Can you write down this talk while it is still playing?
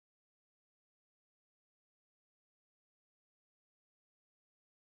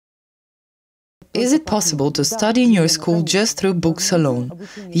Is it possible to study in your school just through books alone?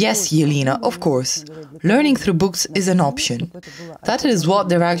 Yes, Elena, of course. Learning through books is an option. That is what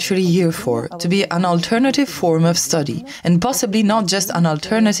they're actually here for, to be an alternative form of study, and possibly not just an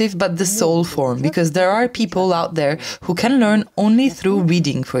alternative, but the sole form, because there are people out there who can learn only through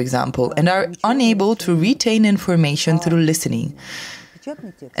reading, for example, and are unable to retain information through listening.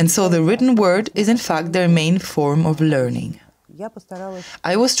 And so the written word is in fact their main form of learning.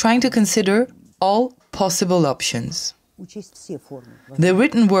 I was trying to consider all possible options. The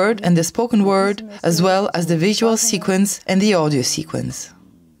written word and the spoken word, as well as the visual sequence and the audio sequence.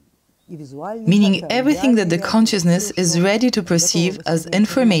 Meaning everything that the consciousness is ready to perceive as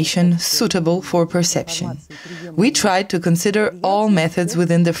information suitable for perception. We tried to consider all methods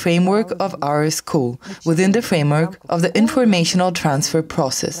within the framework of our school, within the framework of the informational transfer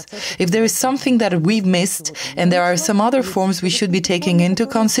process. If there is something that we've missed and there are some other forms we should be taking into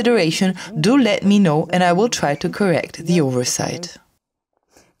consideration, do let me know and I will try to correct the oversight.